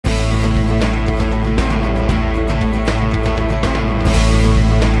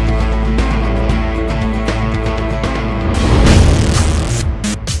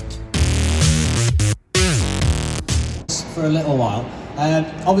for a little while.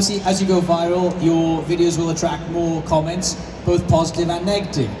 Obviously, as you go viral, your videos will attract more comments, both positive and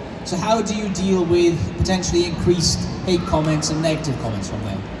negative. So how do you deal with potentially increased hate comments and negative comments from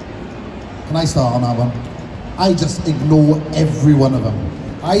them? Can I start on that one? I just ignore every one of them.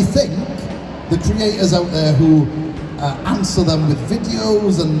 I think the creators out there who answer them with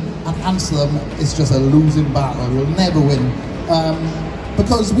videos and answer them is just a losing battle. You'll never win.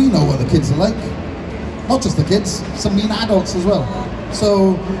 Because we know what the kids are like. Not just the kids, some mean adults as well.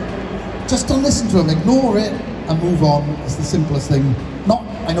 So just don't listen to them, ignore it and move on. It's the simplest thing.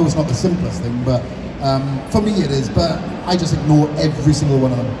 I know it's not the simplest thing, but for me it is, but I just ignore every single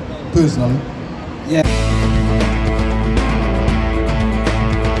one of them, personally. Yeah.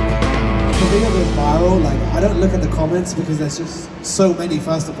 If a video goes viral, like, I don't look at the comments because there's just so many,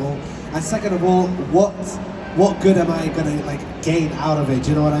 first of all. And second of all, what good am I gonna like gain out of it?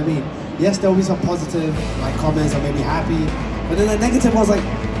 Do you know what I mean? Yes, there'll be some positive like comments that make me happy, but then the negative ones, like,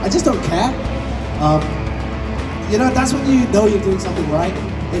 I just don't care. You know, that's when you know you're doing something right.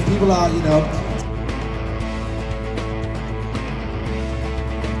 If people are, you know,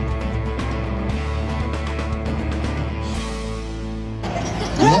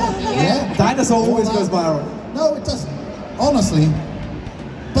 yeah. Dinosaur always goes viral. No, it doesn't. Honestly,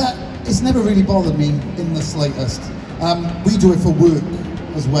 but it's never really bothered me in the slightest. We do it for work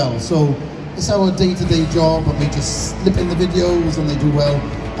as well, so it's our day-to-day job, and we just slip in the videos and they do well.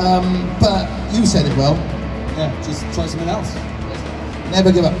 But you said it well. Yeah, just try something else.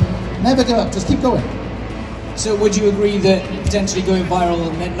 Never give up. Never give up. Just keep going. So would you agree that potentially going viral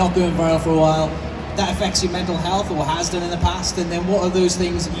and then not going viral for a while, that affects your mental health, or has done in the past? And then what are those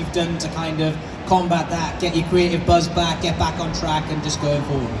things that you've done to kind of combat that, get your creative buzz back, get back on track and just going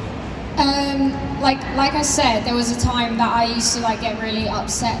forward? Like I said, there was a time that I used to like get really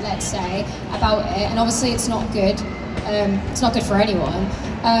upset, let's say, about it, and obviously it's not good. It's not good for anyone.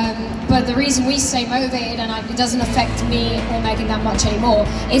 But the reason we stay motivated and it doesn't affect me or Megan that much anymore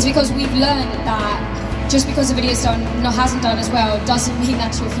is because we've learned that just because the video's hasn't done as well doesn't mean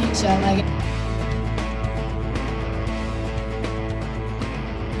that's your future. Like,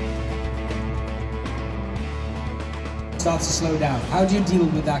 Starts to slow down. How do you deal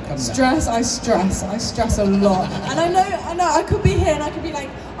with that coming Stress, I stress a lot. And I know, I could be here and I could be like,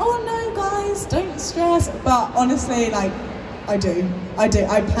 oh no guys, don't stress. But honestly, like, I do. I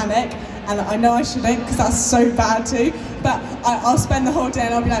panic, and I know I shouldn't because that's so bad too. But I'll spend the whole day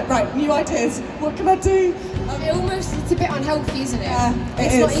and I'll be like, right, new ideas, what can I do? It's a bit unhealthy, isn't it? Yeah,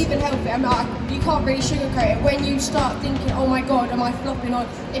 it's not even healthy. I mean, you can't really sugarcoat it. When you start thinking, oh my god, am I flopping on?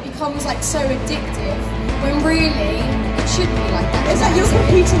 It becomes like so addictive, when really, it shouldn't be like that. It's like you're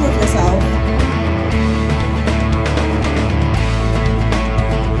competing with yourself.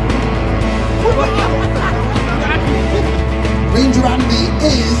 Ranger Andy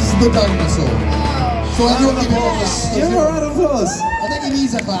is the dinosaur. So everyone give applause. Give him a round of applause. I think he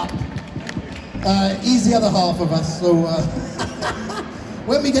needs a clap. He's the other half of us, so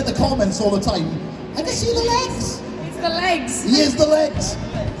when we get the comments all the time, I can see the legs. It's the legs. He is the legs.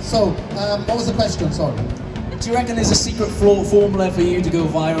 So, what was the question? Sorry. Do you reckon there's a secret formula for you to go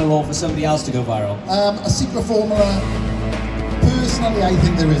viral or for somebody else to go viral? A secret formula? Personally, I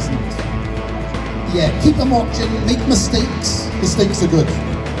think there isn't. Yeah, keep them watching, make mistakes. Mistakes are good.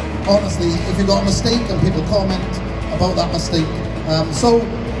 Honestly, if you've got a mistake and people comment about that mistake, so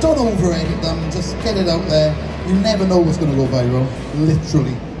don't over-edit them, just get it out there. You never know what's going to go viral.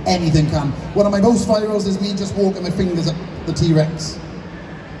 Literally, anything can. One of my most virals is me just walking my fingers up the T.rex.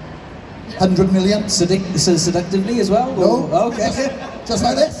 100 million. Seductively as well? No, or? Okay. Just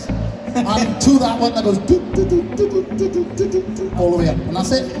like this. And to that one that goes all the way up, and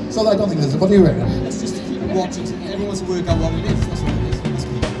that's it. So I don't think there's. What do you reckon? It's just to keep it watching. Everyone wants to work out what it is. That's what it is. That's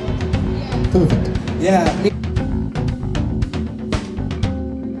cool. Perfect. Yeah.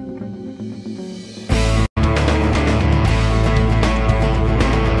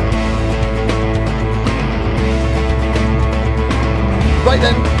 Right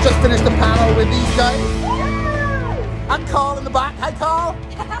then, just finished the panel with these guys.